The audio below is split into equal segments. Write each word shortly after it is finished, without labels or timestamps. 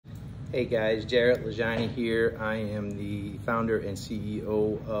Hey guys, Jarrett Lajani here. I am the founder and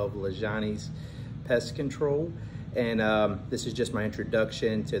CEO of Lajani's Pest Control. And this is just my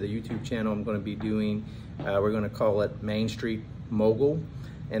introduction to the YouTube channel I'm going to be doing. We're going to call it Main Street Mogul.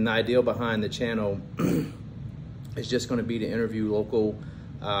 And the idea behind the channel is just going to be to interview local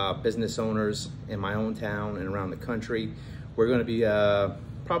business owners in my own town and around the country. We're going to be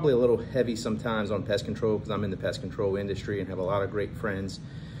probably a little heavy sometimes on pest control because I'm in the pest control industry and have a lot of great friends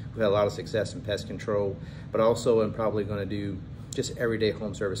who had a lot of success in pest control, but also I'm probably going to do just everyday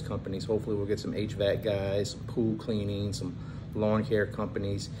home service companies. Hopefully we'll get some HVAC guys, some pool cleaning, some lawn care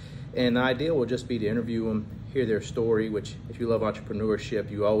companies. And the idea will just be to interview them, hear their story, which if you love entrepreneurship,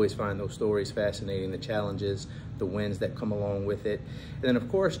 you always find those stories fascinating, the challenges, the wins that come along with it. And then of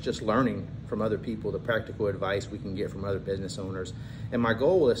course, just learning from other people, the practical advice we can get from other business owners. And my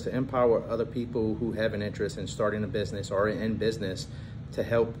goal is to empower other people who have an interest in starting a business or in business to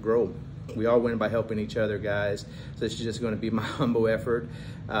help grow. We all win by helping each other, guys. So this is just going to be my humble effort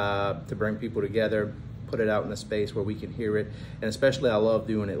to bring people together, put it out in a space where we can hear it. And especially I love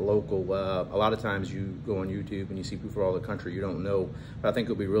doing it local. A lot of times you go on YouTube and you see people from all the country you don't know. But I think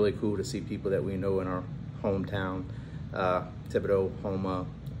it'll be really cool to see people that we know in our hometown, Thibodaux, Houma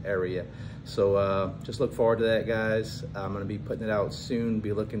area. So just look forward to that, guys. I'm going to be putting it out soon.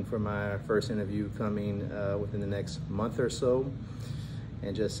 Be looking for my first interview coming within the next month or so.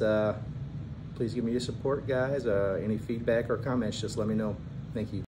 And just please give me your support, guys. Any feedback or comments, just let me know. Thank you.